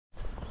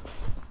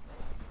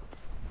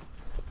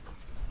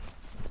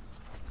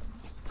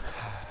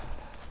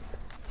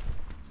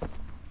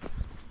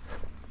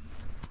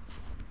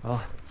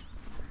Well,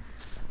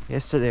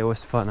 yesterday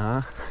was fun,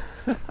 huh?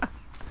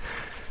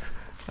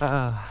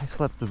 I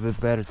slept a bit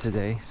better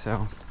today,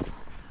 so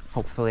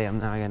hopefully I'm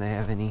not gonna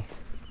have any,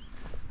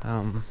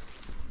 you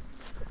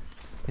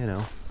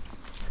know,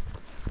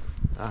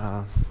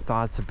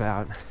 thoughts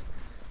about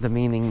the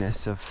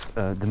meaningness of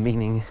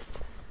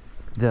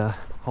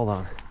hold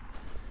on,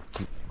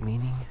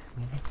 meaningless.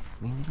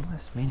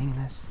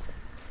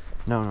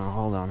 No,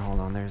 hold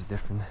on. There's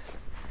different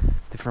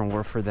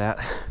word for that.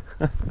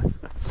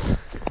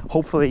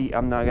 Hopefully,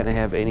 I'm not gonna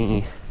have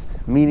any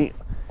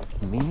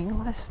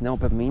meaningless. No,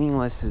 but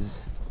meaningless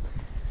is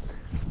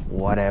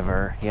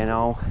whatever, you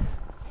know.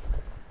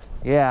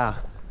 Yeah.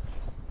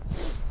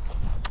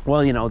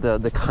 Well, you know,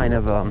 the kind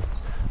of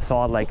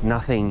thought like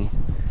nothing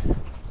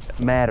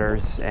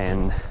matters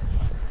and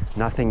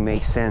nothing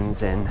makes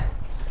sense and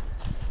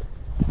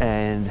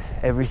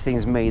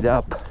everything's made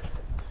up,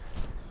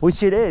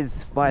 which it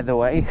is, by the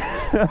way.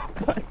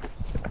 But,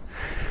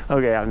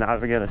 okay, I'm not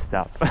gonna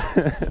stop.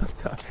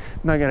 I'm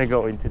not gonna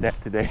go into that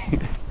today.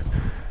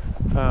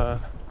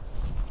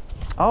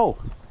 Oh,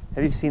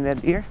 have you seen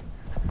that deer?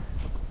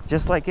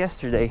 Just like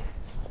yesterday.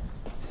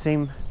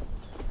 Same.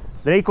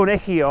 Draco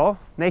nechi, oh,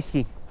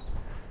 nechi.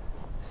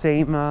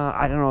 Same,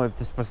 I don't know if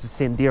this was the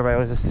same deer, but it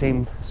was the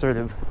same sort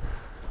of,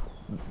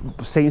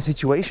 same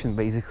situation,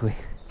 basically.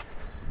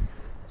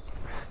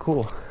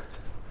 Cool.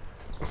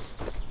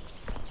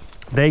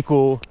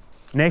 Draco,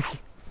 nechi,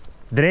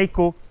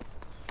 Draco.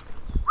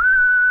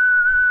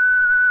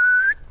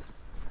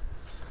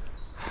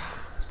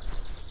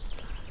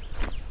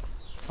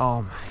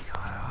 Oh my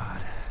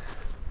god.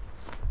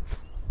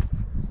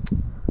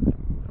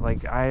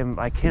 Like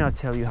I cannot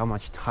tell you how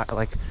much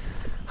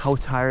how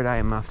tired I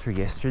am after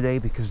yesterday,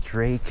 because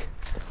Drake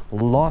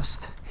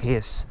lost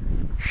his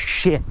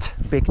shit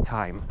big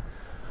time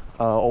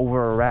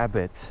over a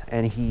rabbit,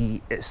 and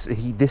he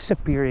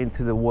disappeared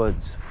into the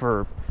woods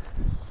for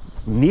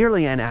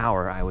nearly an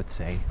hour, I would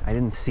say. I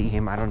didn't see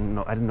him. I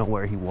didn't know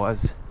where he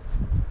was,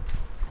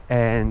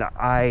 and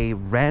I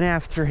ran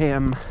after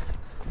him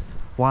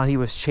while he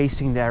was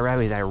chasing that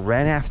rabbit. I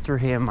ran after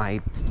him. I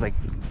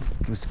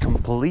was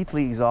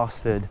completely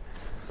exhausted.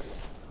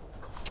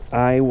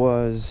 I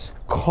was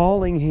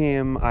calling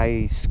him.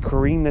 I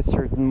screamed at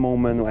certain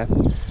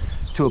moment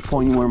to a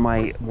point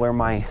where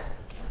my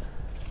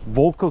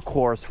vocal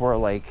cords were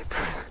like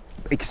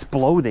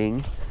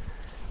exploding,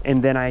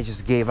 and then I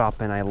just gave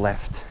up and I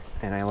left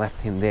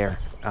him there,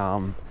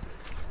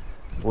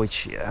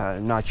 which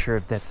not sure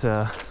if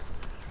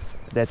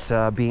that's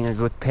being a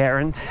good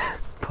parent.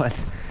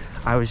 But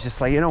I was just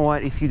like, you know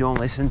what, if you don't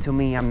listen to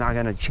me, I'm not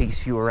gonna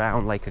chase you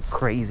around like a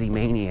crazy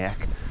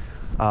maniac.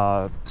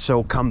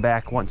 So come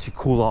back once you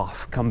cool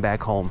off, come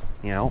back home,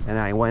 you know. And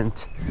I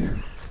went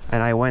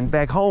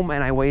back home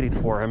and I waited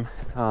for him.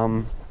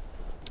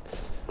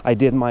 I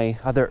did my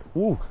other,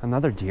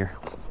 another deer.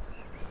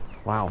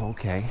 Wow,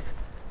 okay,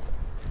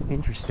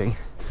 interesting.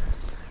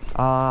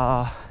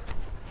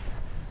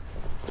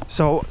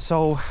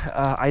 So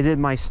I did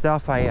my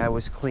stuff. I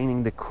was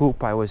cleaning the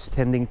coop. I was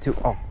tending to,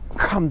 oh,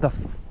 come the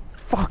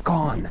fuck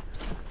on.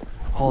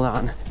 Hold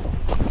on.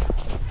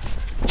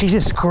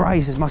 Jesus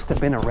Christ, it must have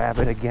been a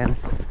rabbit again.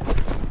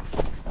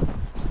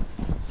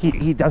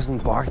 He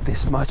doesn't bark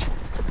this much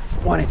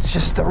when it's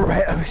just a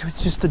rabbit,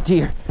 it's just a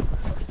deer.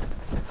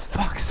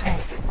 Fuck's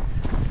sake.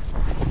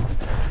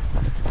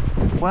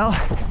 Well,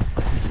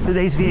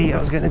 today's video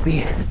is gonna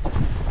be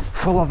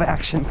full of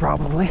action,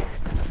 probably.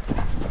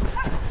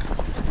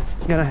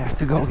 Gonna have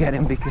to go get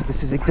him, because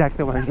this is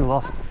exactly when he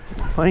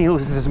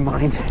loses his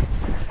mind.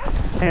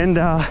 And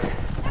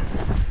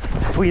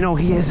we know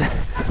he is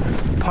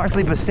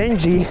partly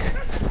Basenji,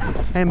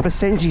 and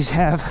Basenjis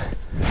have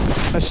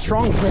a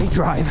strong prey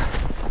drive.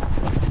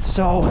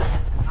 So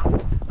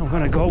I'm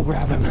gonna go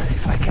grab him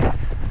if I can.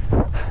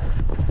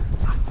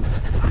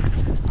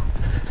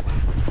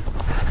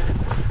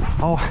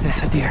 Oh,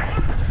 that's a deer.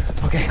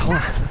 Okay,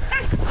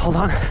 hold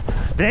on.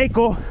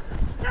 Draco!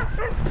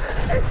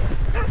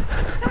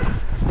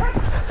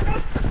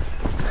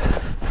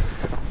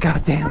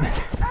 God damn it.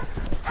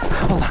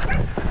 Hold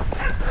on.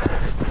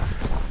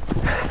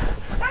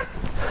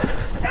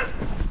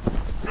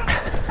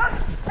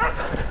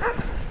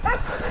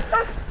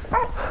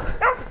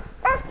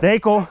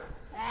 Draco!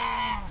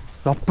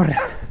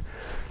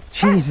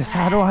 Jesus,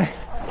 how do I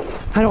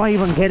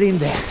even get in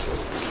there?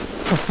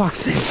 For fuck's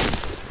sake.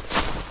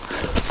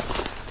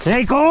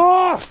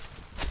 Draco!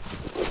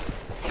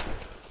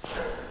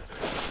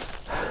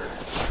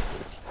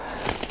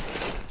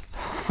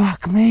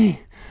 Fuck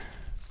me.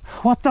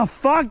 What the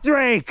fuck,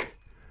 Drake?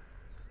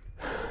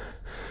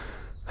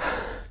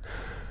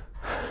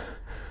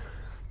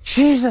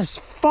 Jesus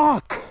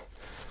fuck.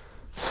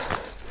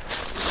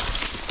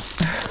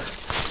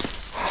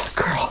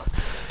 Girl.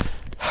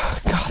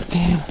 God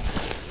damn.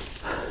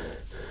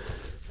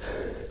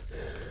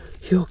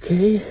 You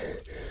okay?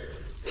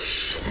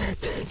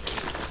 Shit.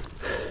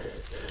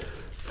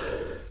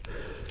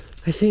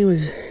 I think it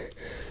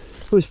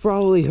was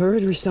probably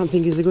hurt or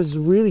something, because it was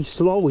really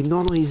slow. It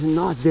normally is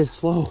not this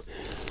slow.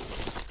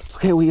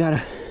 Okay, we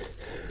gotta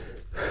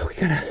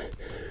gotta...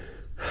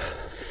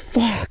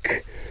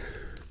 Fuck.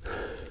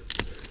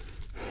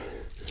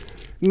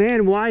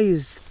 Man, why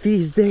is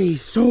these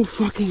days so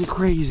fucking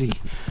crazy?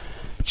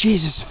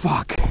 Jesus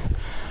fuck.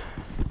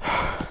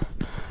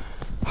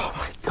 Oh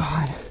my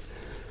god.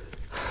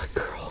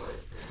 Girl.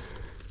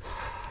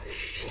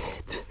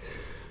 Shit.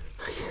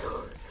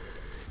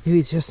 Maybe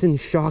it's just in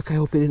shock. I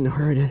hope it didn't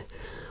hurt it.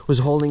 Was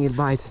holding it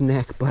by its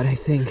neck, but I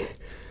think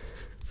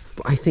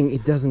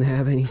it doesn't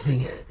have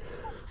anything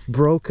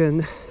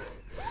broken.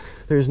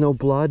 There's no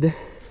blood.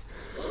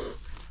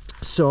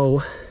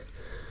 So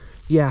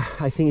yeah,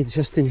 I think it's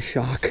just in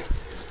shock.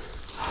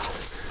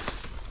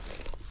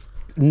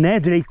 Ne,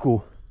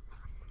 Draku.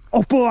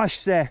 Opovaž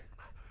se.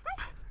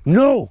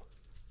 No.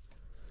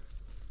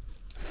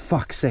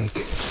 Fuck's sake.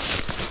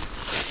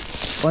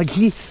 Like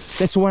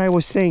that's what I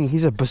was saying.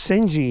 He's a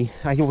Basenji.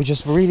 I was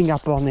just reading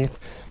up on it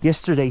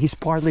yesterday. He's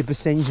partly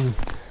Basenji.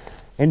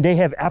 And they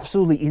have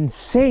absolutely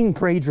insane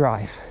prey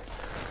drive.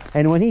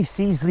 And when he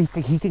sees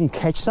that he can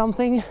catch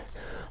something,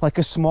 like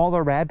a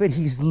smaller rabbit,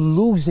 he's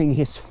losing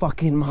his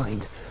fucking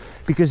mind.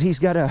 Because he's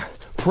got a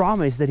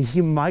promise that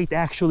he might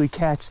actually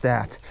catch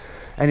that.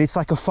 And it's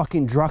like a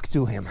fucking drug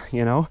to him,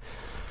 you know?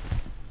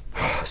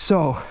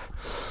 So,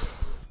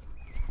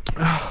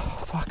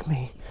 fuck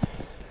me.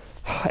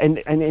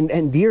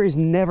 And deer is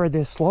never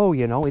this slow,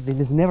 you know? It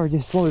is never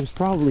this slow. It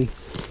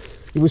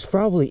was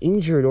probably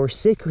injured or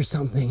sick or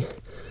something.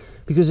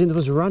 Because it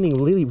was running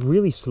really,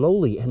 really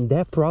slowly. And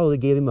that probably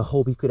gave him a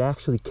hope he could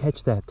actually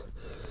catch that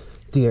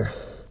deer.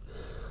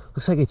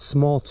 Looks like it's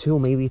small too.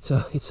 Maybe it's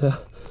like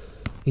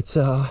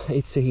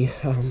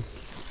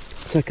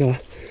a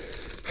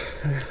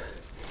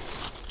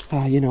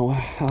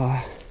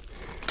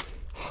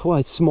well,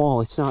 it's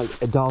small. It's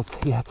not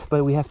adult yet,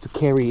 but we have to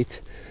carry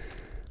it.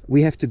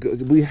 We have to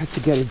get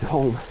it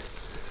home,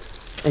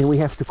 and we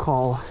have to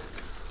call.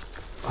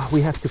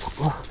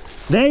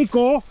 There you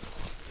go.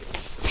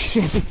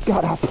 Shit! It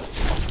got up.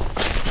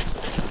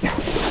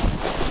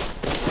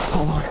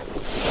 Hold on.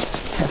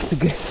 Have to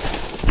get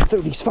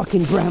through these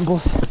fucking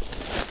brambles.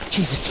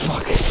 Jesus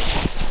fuck.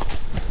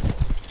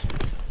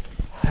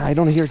 I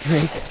don't hear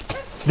Drake.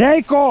 There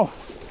you go.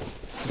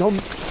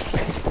 Don't.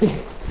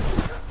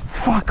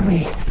 Fuck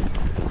me.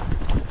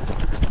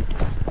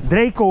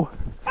 Draco.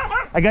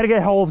 I gotta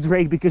get hold of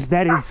Drake because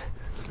that is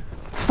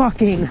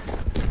fucking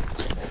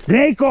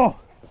Draco.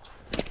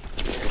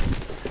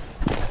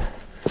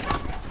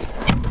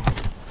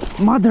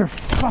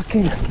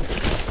 Motherfucking.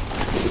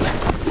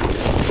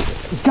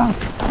 God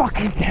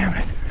fucking damn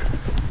it.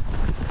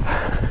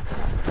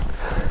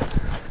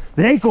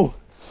 Draco.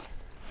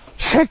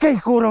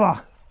 Czekaj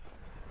kurwa.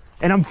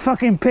 And I'm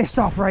fucking pissed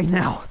off right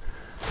now.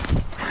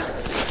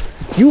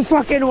 You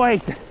fucking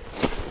wait.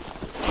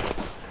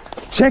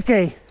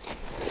 Czekaj.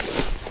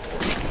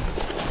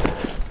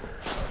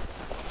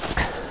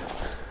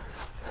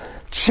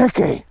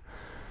 Czekaj.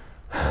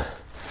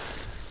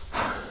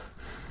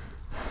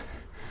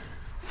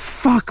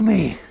 Fuck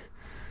me.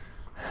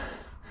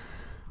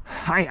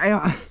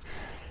 I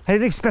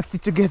didn't expect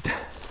it to get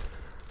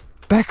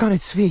back on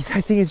its feet.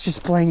 I think it's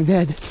just playing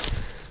dead.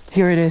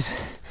 Here it is.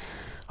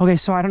 Okay,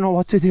 so I don't know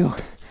what to do,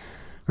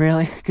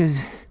 really,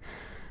 because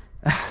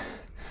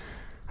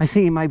I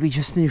think it might be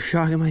just in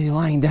shock. It might be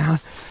lying down.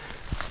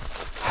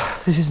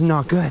 This is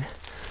not good.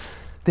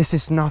 This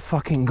is not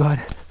fucking good.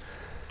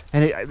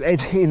 And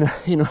it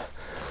you know,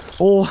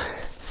 all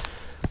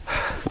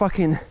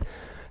fucking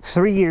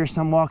 3 years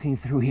I'm walking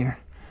through here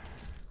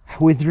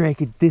with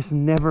Drake, this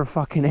never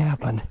fucking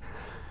happened.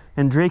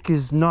 And Drake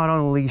is not on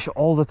a leash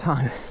all the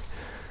time,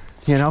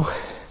 you know?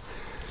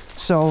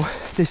 So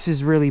this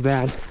is really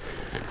bad.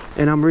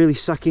 And I'm really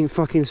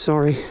fucking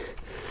sorry.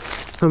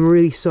 I'm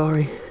really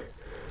sorry.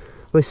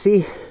 But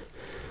see,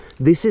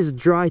 this is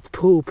dried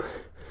poop,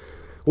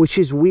 which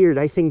is weird.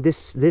 I think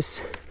this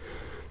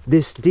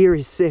deer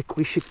is sick.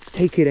 We should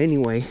take it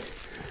anyway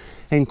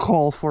and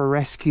call for a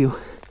rescue.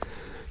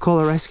 Call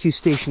a rescue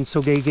station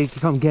so they can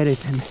come get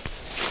it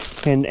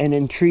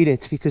and treat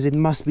it, because it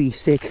must be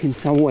sick in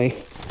some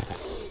way.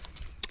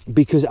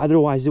 Because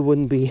otherwise it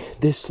wouldn't be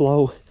this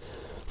slow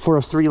for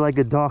a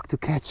three-legged dog to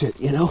catch it,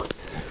 you know?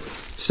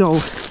 So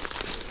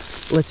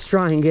let's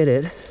try and get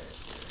it.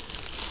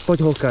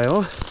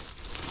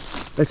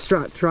 Let's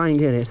try and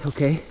get it,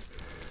 okay?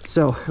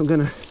 So I'm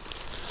gonna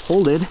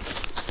hold it.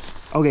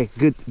 Okay,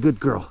 good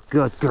girl.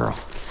 There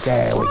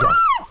we go.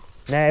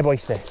 Ne boj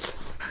se.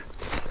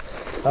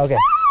 Okay.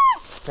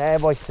 Ne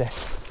boj se.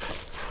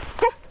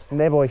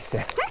 Ne boj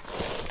se.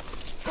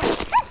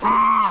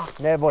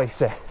 Ne boj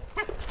se.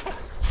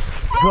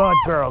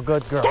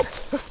 Good girl.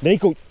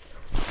 Nico.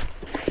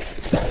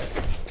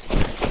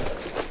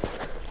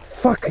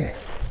 Fuck.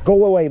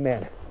 Go away,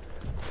 man.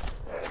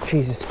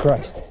 Jesus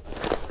Christ.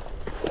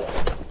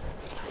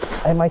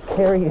 I might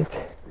carry it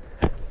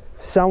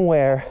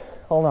somewhere.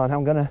 Hold on,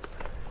 I'm gonna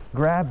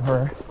grab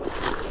her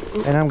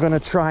and I'm gonna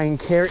try and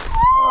carry.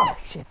 Oh,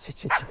 shit.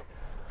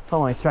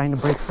 Hold on, it's trying to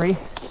break free.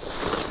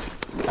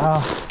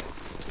 I'm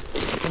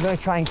gonna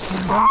try and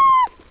carry her.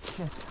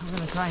 Shit, I'm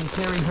gonna try and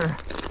carry her.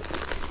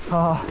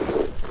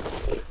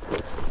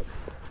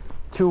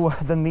 to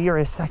the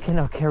nearest. I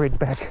cannot carry it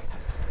back.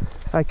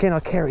 I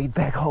cannot carry it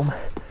back home.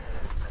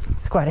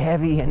 It's quite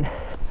heavy and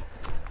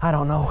I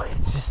don't know.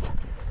 It's just,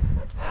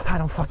 I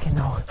don't fucking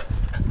know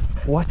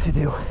what to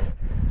do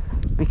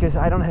because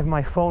I don't have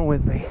my phone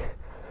with me.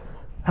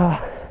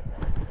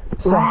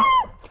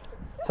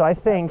 So I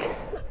think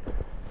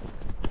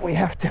we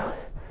have to,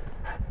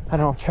 I don't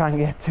know, try and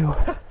get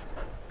to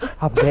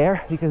up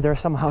there because there are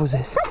some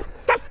houses.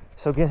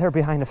 So get her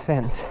behind a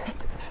fence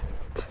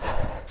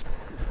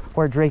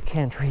where Drake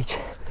can't reach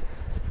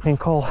and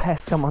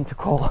ask someone to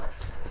call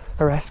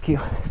a rescue.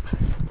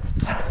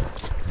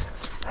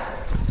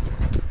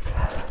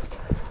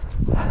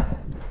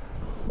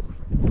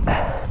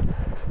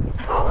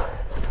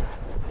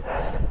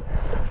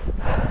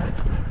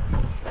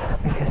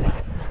 Because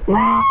it's,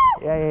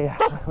 yeah,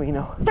 we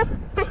know.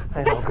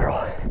 I know, girl.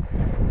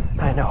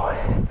 I know.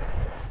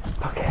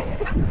 Okay.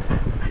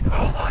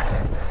 Hold on.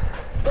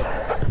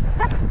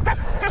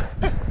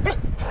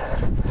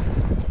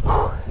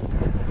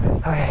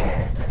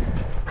 Okay.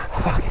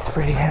 Fuck, it's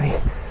pretty heavy.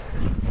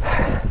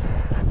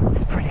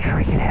 It's pretty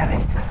freaking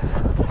heavy.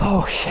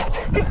 Oh shit.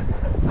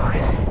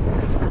 Okay.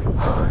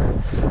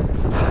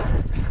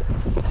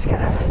 Just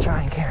gonna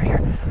try and carry her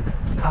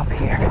up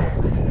here.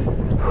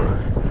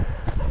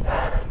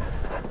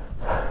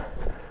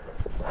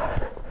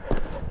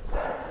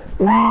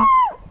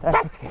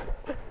 That's good.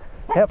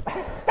 Yep.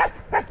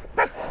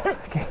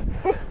 Okay.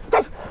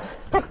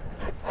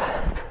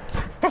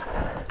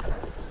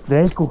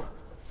 Drake'u.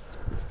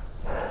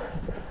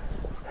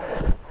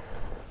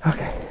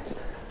 Okay.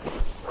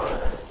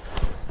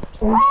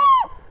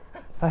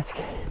 That's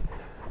good.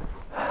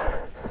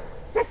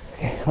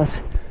 Okay,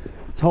 let's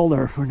hold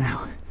her for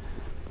now.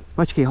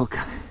 Počkej,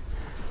 holka.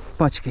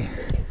 Počkej.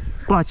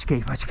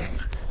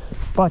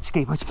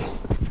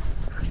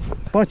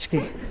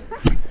 Počkej.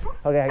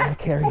 Okay, I gotta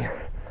carry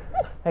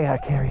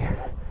her.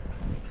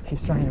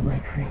 She's trying to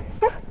break free.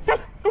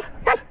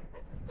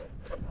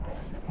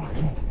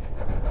 Okay.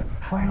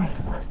 Where am I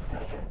supposed to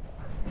take her?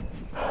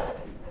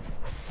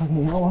 Okay,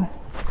 you know what?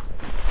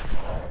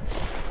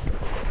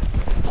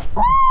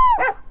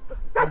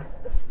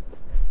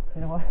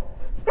 You know what?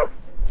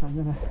 I'm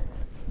gonna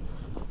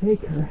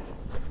take her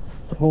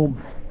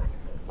home.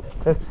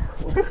 That's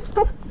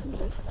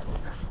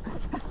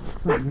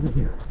what I'm gonna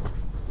do.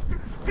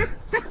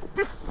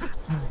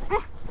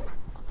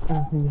 I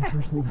don't think that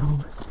person's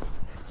home.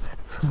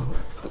 So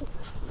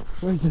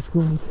we're just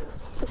going to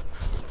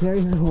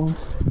carry her home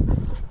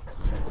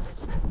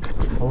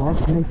along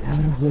the way out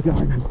of the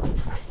garden.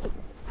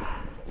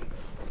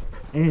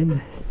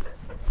 And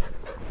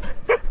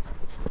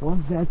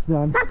once that's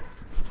done,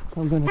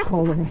 I'm going to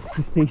call the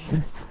rescue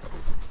station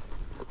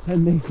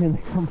and they can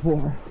come for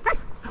her.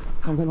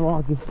 I'm going to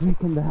lock this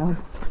brick in the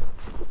house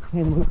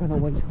and we're going to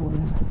wait for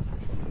them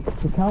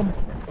to come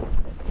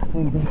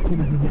and that's going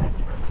to be that.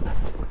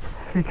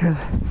 Because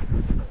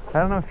I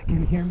don't know if you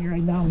can hear me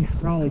right now, you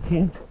probably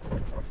can't.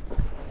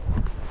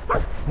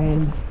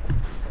 And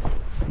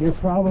you're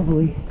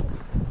probably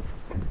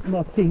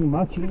not seeing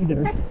much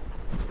either.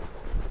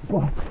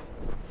 But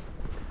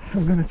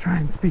I'm gonna try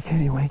and speak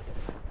anyway.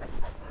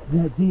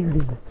 That deer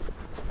is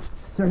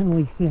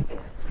certainly sick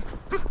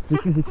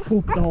because it's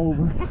pooped all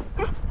over.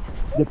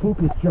 The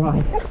poop is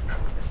dry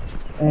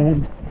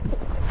and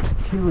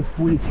she looks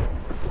weak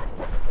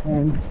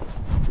and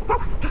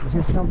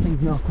just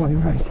something's not quite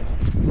right.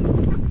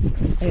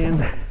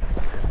 And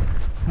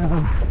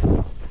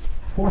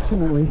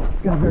fortunately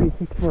it's got very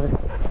thick fur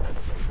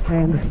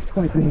and it's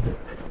quite big,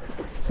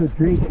 so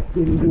Drake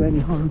didn't do any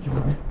harm to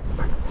her.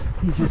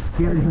 He just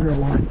scared her a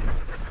lot,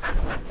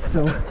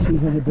 so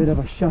she's in a bit of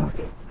a shock.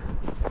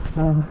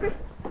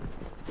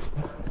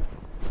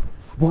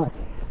 But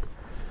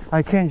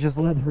I can't just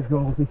let her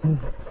go because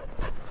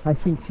I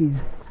think she's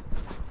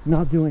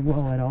not doing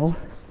well at all.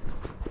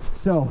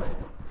 So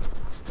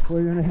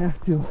we're gonna have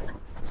to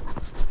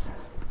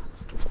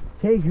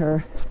take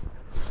her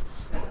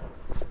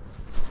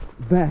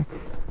back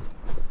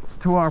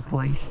to our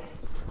place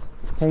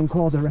and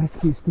call the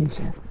rescue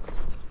station.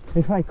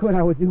 If I could,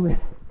 I would do it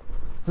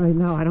right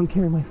now. I don't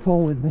carry my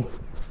phone with me,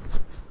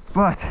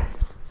 but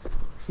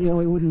you know,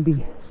 it wouldn't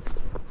be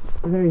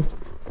very,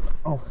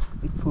 oh,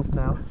 it pooped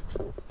now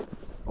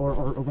or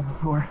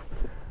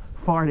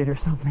farted or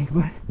something,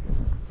 but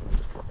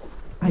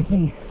I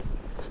think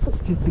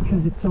just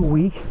because it's so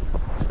weak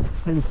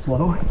and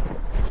slow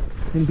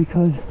and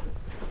because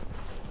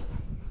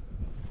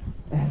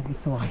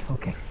it's alive.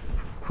 Okay.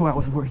 Oh, I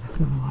was worried it's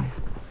not alive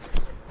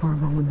for a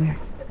moment there.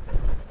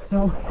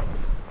 So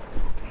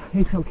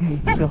it's okay.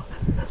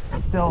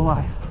 It's still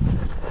alive.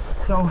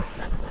 So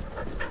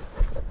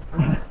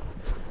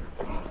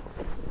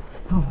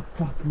oh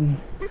fuck me.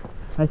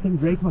 I think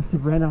Drake must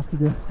have ran after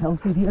the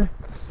healthy deer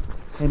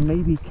and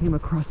maybe came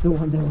across the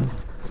one that was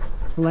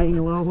laying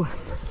low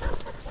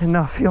and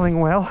not feeling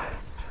well.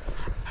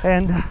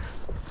 And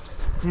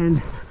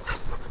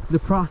the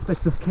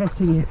prospect of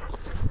catching it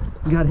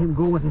got him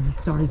going and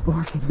he started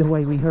barking the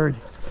way we heard.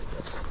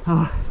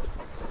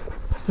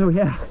 So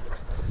yeah,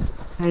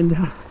 and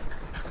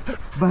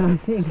But I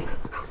think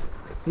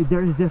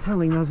there's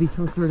definitely must be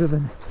some sort of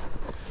an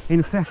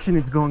infection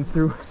it's going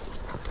through,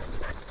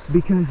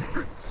 because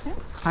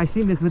I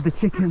seen this with the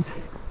chickens.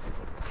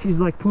 She's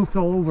like pooped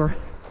all over,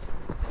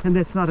 and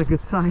that's not a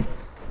good sign.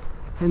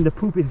 And the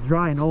poop is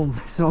dry and old,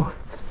 so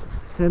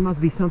there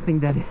must be something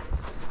that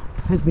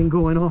has been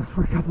going on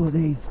for a couple of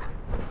days,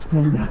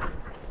 and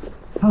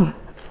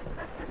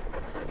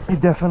it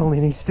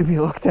definitely needs to be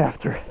looked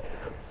after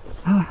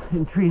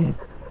and treated.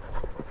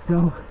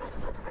 So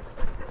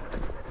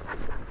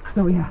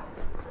yeah,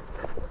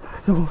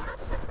 so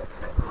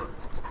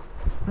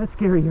let's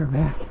carry her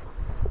back.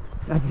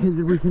 I guess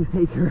we can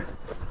take her.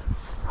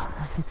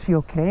 Is she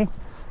okay?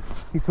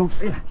 She's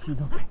okay. Yeah, she's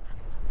okay.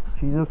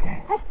 She's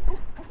okay.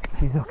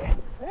 She's okay.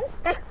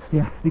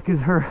 Yeah, because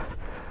her,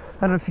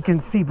 I don't know if you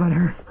can see, but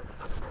her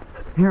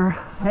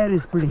head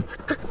is pretty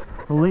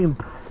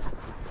limp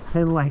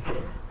and like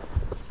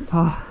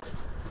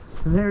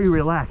very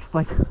relaxed,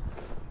 like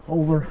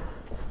over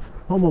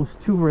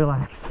almost too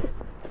relaxed,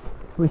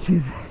 which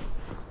is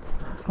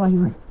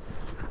slightly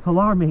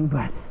alarming,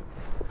 but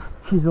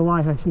she's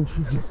alive. I think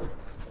she's just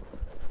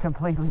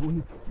completely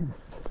weak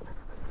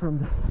from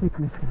the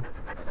sickness and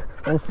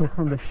also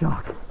from the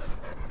shock.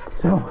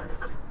 So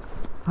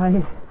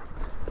I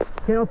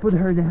cannot put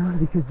her down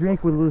because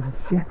Drake would lose his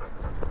shit.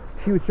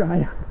 She would try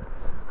to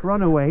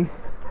run away,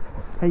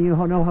 and you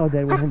know how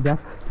that would end up.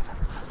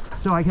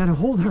 So I gotta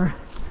hold her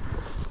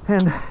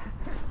and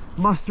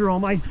muster all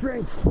my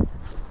strength,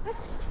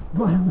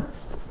 but I'm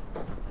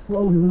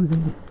slowly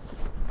losing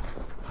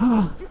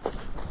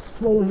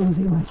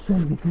my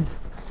strength because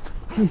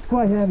she's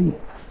quite heavy.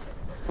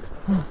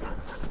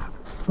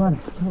 But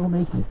we'll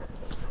make it.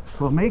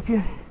 We'll make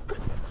it,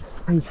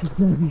 and she's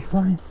gonna be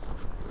fine.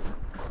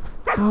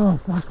 Oh,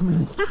 fuck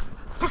me.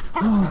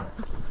 Oh.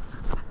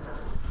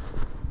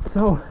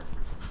 So,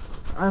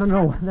 I don't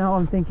know. Now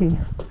I'm thinking,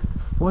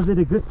 was it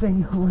a good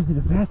thing or was it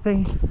a bad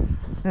thing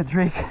that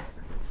Drake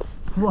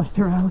flushed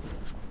her out?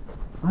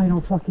 I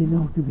don't fucking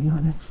know, to be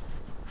honest.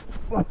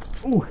 But,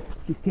 ooh,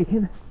 she's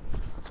kicking.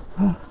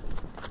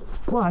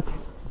 But,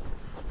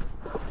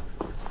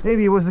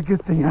 maybe it was a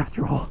good thing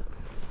after all.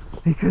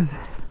 Because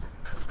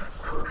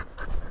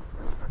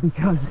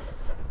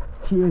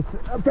she is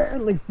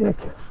apparently sick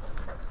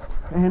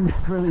and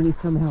really needs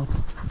some help.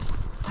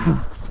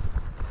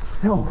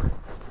 So,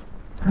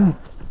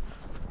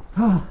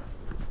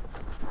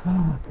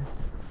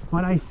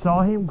 when I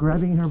saw him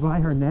grabbing her by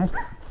her neck,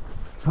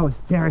 I was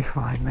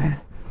terrified, man.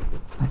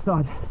 I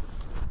thought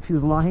she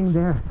was lying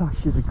there. I thought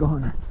she was a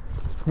goner,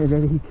 and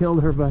then he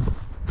killed her. But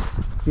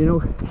you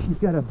know, she's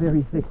got a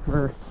very thick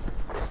fur,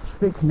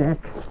 thick neck,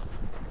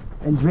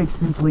 and Drake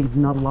simply is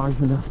not large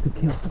enough to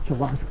kill such a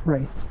large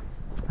prey.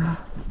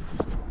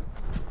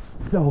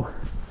 So,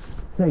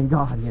 thank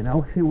God, you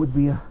know, it would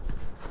be a,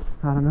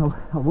 I don't know,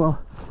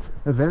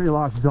 a very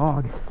large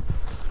dog.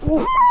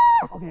 Ooh.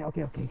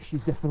 Okay,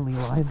 she's definitely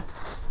alive.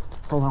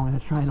 Hold on, I'm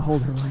gonna try and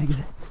hold her legs.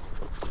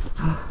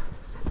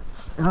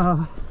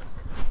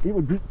 It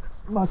would be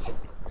much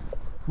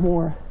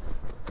more,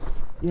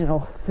 you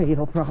know,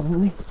 fatal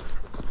probably,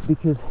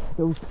 because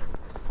those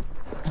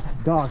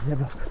dogs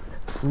have a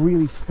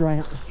really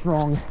strong.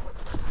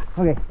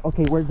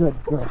 Okay, we're good,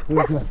 girl.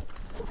 We're good.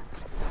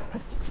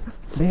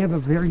 They have a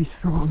very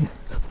strong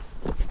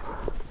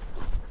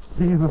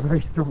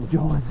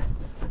jaws,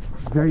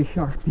 very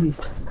sharp teeth,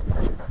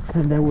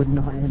 and that would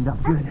not end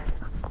up good.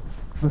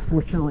 But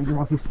fortunately,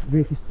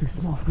 Drake is too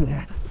small for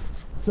that.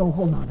 So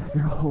hold on,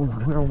 girl, hold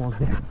on. We're almost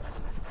there.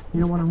 You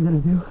know what I'm gonna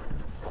do?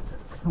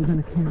 I'm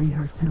gonna carry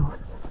her to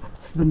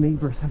the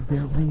neighbors up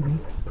there, maybe.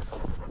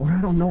 Or I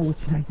don't know, what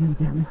should I do,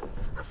 damn it?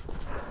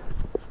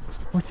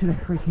 What should I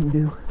freaking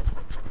do?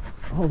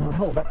 Hold on.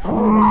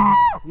 Oh,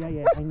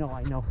 yeah, I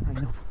know.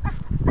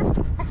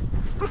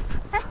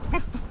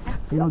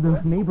 You know,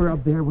 the neighbor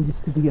up there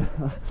used to be a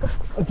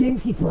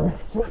gamekeeper.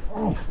 So,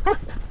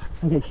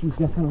 okay, she's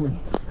definitely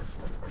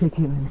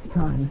kicking and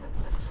crying.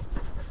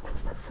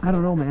 I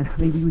don't know, man.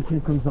 Maybe we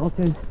can consult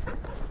it,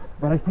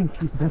 but I think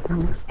she's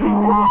definitely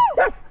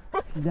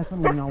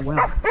not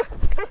well,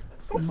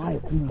 in my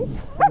opinion.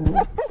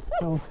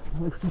 So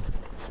let's just,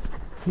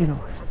 you know,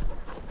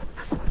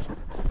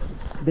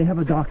 they have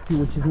a dog too,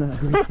 which is not a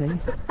great thing,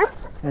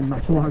 and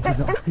much larger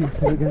dog too.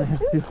 So we're gonna have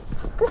to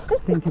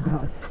think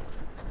about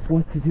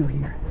what to do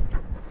here.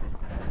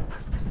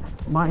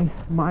 My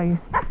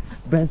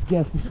best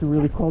guess is to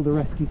really call the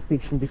rescue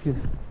station, because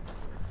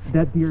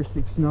that deer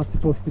is not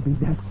supposed to be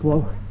that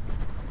slow,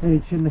 and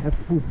it shouldn't have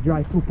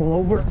dry poop all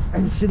over,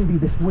 and it shouldn't be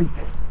this weak.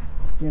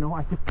 You know,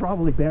 I could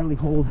probably barely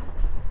hold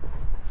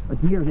a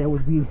deer that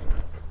would be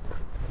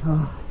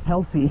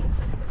healthy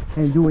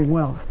and doing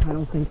well. I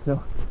don't think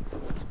so.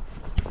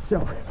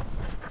 So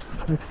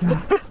let's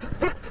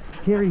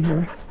carry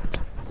her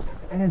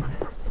and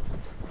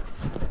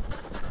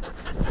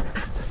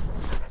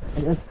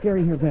let's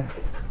carry her back,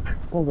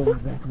 all the way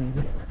back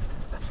maybe,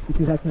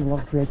 because I can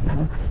walk right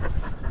out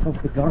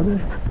of the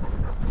garden,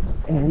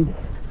 and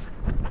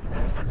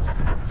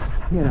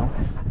you know,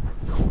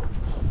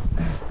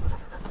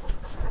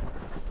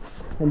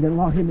 and then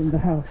lock him in the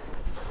house.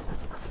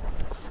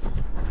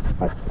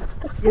 But,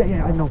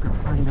 yeah, I know.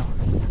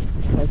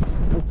 Let's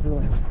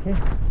relax, okay?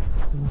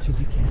 As much as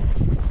you can.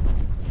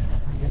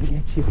 I'm gonna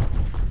get you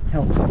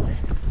help.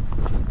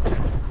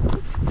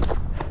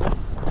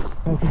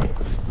 Okay.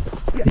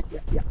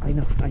 Yeah, I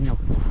know.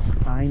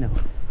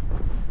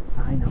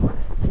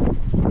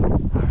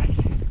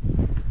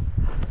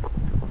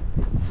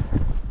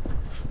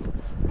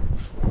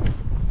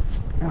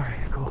 All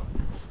right. Cool.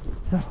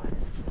 So,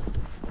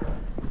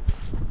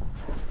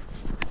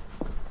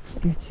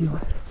 get you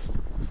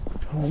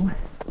home.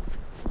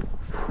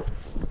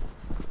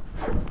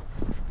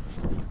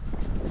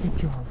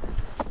 Get you home.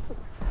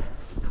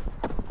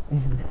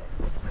 And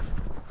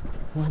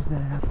once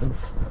that happens,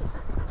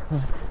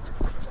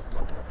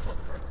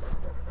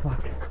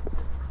 fuck.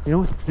 You know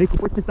what? Take a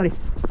put this study.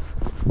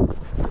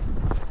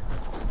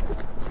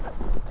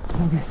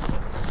 Okay.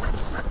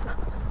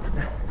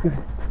 Good.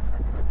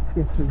 Let's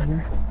get through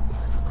here.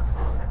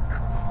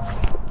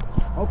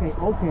 Okay.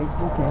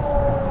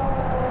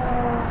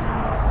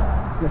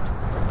 Good.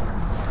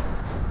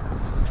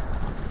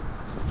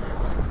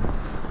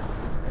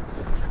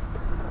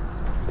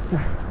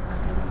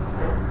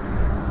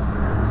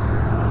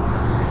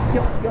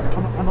 Yep,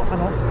 I'm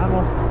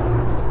on.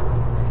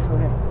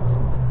 Okay.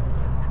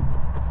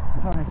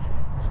 Alright.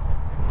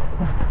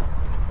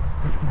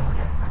 Let's go.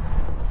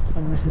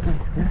 I'm gonna sit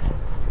nice, guys.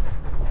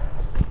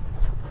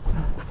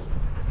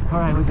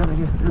 Alright, we're gonna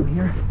get through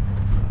here.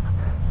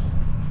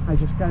 I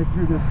just got it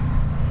through the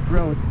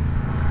road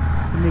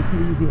to make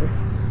it easier.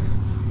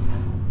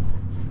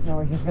 Now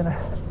we're just gonna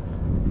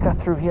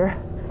cut through here.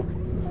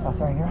 Oh,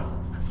 sorry, girl.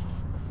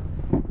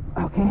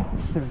 Okay,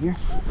 through here.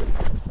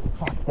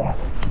 Fuck that.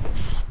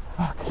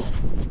 Fuck.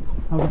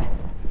 Okay.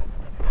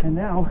 And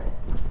now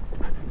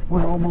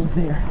we're almost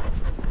there.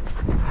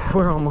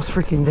 We're almost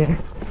freaking there.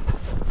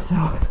 So,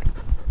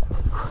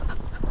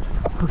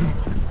 okay.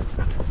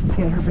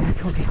 Get her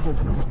back. Okay, hold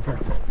on, girl.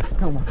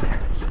 Almost there.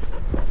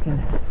 Can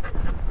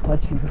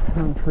let you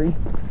run free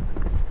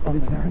from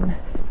the garden.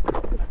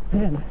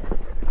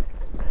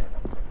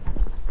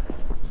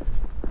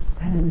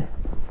 And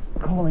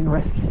calling a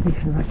rescue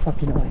station right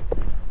fucking away.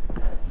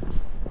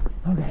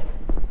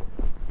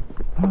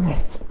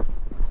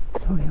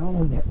 Okay,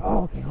 almost there.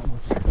 Oh, okay,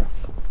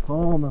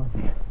 almost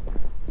there.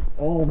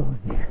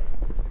 Almost there.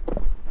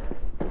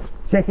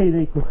 Checky,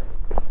 Riku.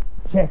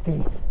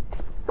 Checky.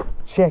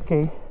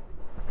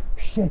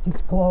 Shit,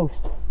 it's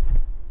closed.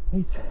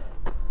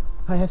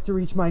 I have to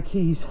reach my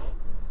keys.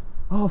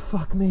 Oh,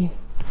 fuck me.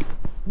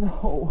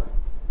 No.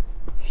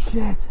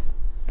 Shit.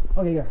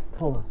 Okay, girl,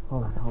 hold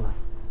on.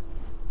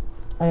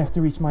 I have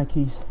to reach my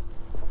keys.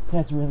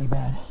 That's really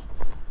bad.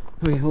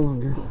 Okay, hold on,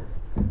 girl.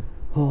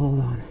 Hold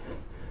on.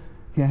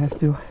 Okay, I have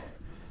to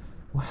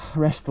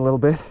rest a little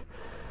bit.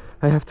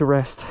 I have to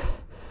rest.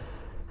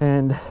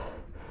 And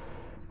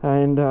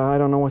I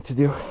don't know what to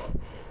do.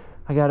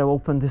 I gotta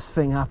open this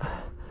thing up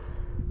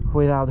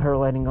without her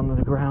letting onto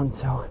the ground,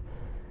 so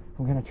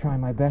I'm gonna try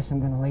my best. I'm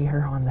gonna lay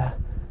her on the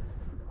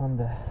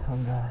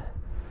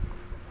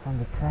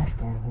trash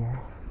can here.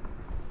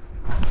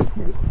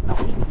 No,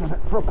 she's gonna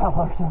propel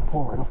herself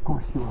forward. Of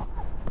course she will.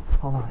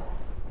 Hold on.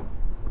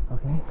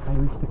 Okay, I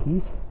reached the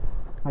keys.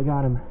 I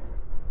got him.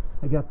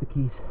 I got the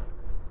keys.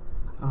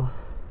 I'll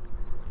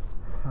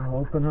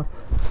open up.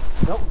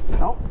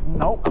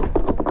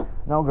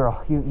 No,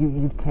 girl.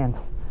 You can't.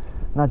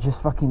 Not just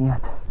fucking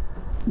yet.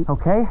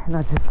 Okay?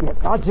 Not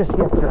just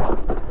yet, girl.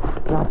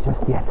 Not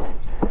just yet.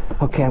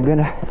 Okay, I'm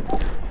gonna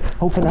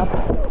open up.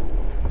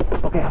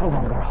 Okay, hold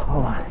on, girl.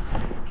 Hold on.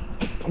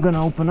 I'm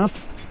gonna open up.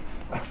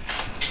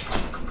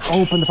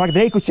 Open the fucking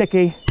Draco.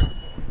 Checky.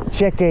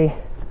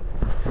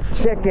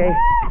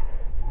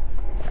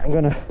 I'm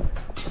gonna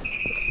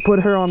put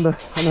her on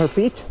her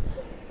feet.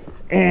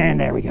 And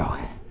there we go.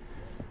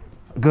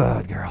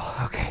 Good girl.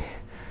 Okay.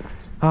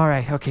 All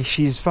right. Okay.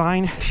 She's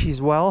fine.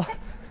 She's well.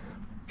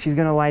 She's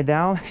gonna lie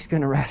down. She's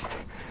gonna rest.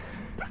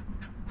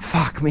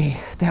 Fuck me.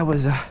 That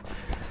was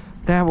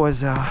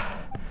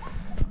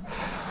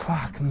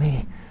fuck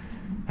me.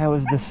 That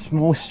was the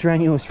most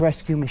strenuous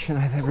rescue mission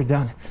I've ever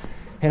done.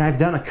 And I've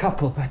done a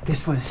couple, but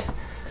this was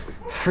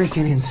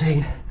freaking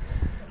insane.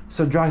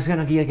 So Drag's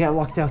gonna get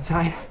locked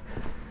outside,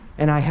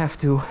 and I have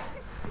to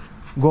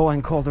go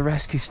and call the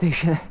rescue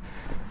station.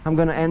 I'm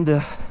gonna end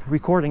the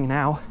recording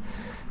now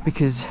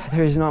because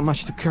there is not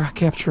much to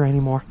capture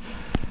anymore.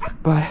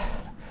 But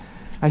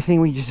I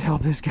think we just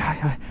helped this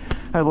guy.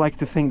 I'd like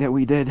to think that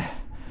we did.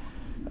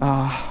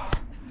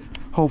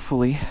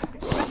 Hopefully.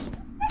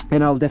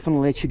 And I'll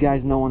definitely let you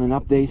guys know on an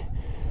update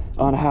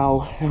on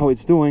how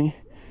it's doing.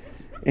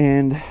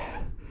 And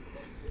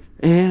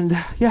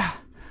yeah,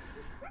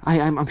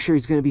 I'm sure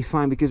it's gonna be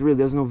fine because really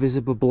there's no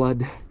visible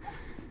blood.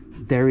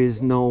 There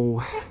is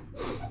no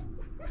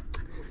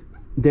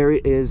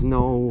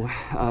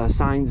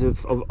signs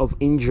of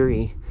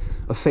injury,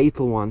 a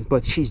fatal one,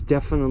 but she's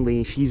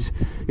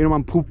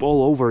I'm poop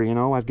all over,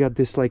 I've got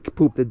this like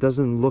poop that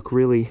doesn't look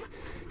really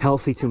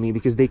healthy to me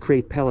because they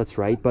create pellets,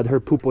 right? But her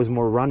poop was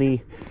more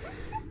runny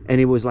And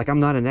it was like, I'm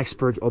not an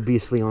expert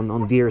obviously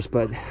on deers,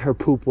 but her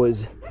poop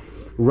was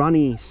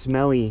runny,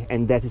 smelly,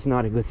 and that is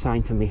not a good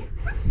sign to me.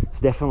 It's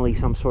definitely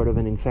some sort of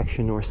an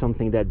infection or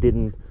something that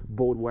didn't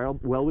bode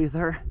well with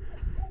her.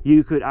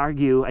 You could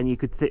argue and you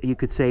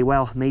could say,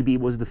 well, maybe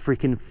it was the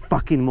freaking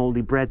fucking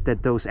moldy bread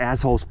that those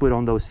assholes put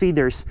on those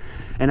feeders,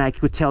 and I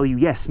could tell you,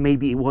 yes,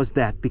 maybe it was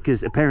that,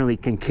 because apparently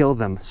it can kill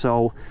them.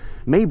 So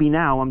maybe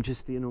now I'm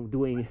just, you know,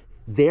 doing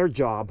their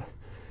job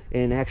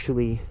and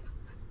actually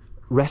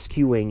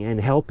rescuing and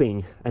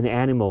helping an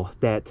animal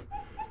that,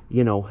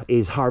 you know,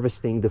 is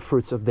harvesting the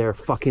fruits of their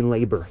fucking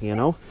labor, you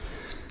know.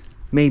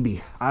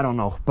 Maybe, I don't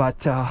know,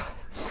 but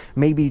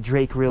maybe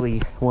Drake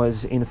really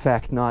was in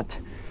fact not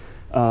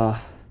a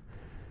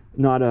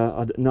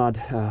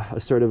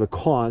sort of a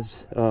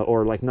cause,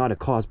 or like not a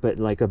cause, but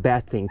like a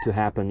bad thing to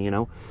happen, you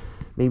know.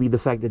 Maybe the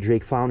fact that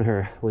Drake found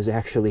her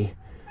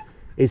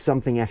is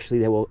something actually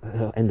that will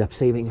end up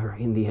saving her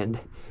in the end.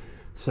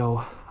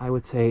 So I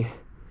would say,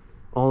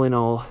 all in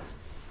all,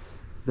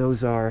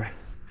 those are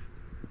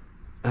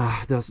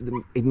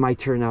it might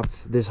turn up,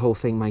 this whole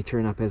thing might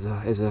turn up as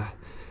a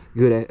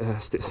good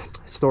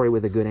story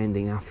with a good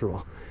ending after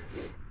all.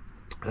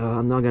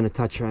 I'm not gonna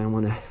touch her. I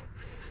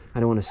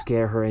don't want to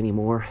scare her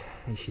anymore,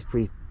 and she's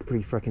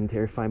pretty fucking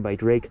terrified by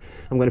Drake.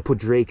 I'm gonna put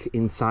Drake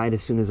inside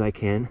as soon as I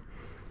can,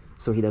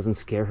 so he doesn't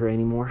scare her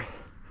anymore.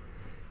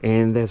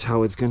 And that's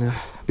how it's gonna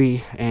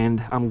be.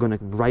 And I'm gonna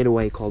right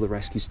away call the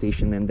rescue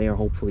station, and they are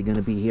hopefully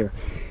gonna be here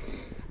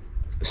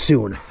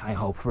soon. I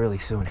hope really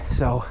soon.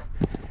 So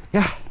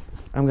yeah,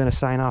 I'm gonna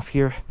sign off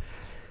here,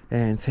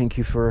 and thank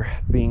you for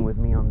being with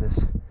me on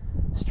this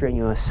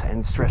strenuous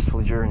and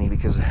stressful journey,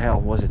 because hell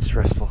was it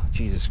stressful,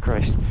 Jesus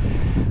Christ.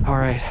 All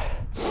right,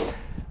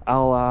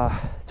 I'll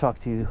talk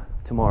to you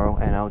tomorrow,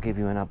 and I'll give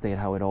you an update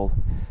how it all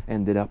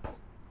ended up.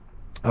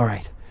 All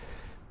right,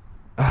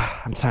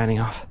 I'm signing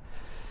off.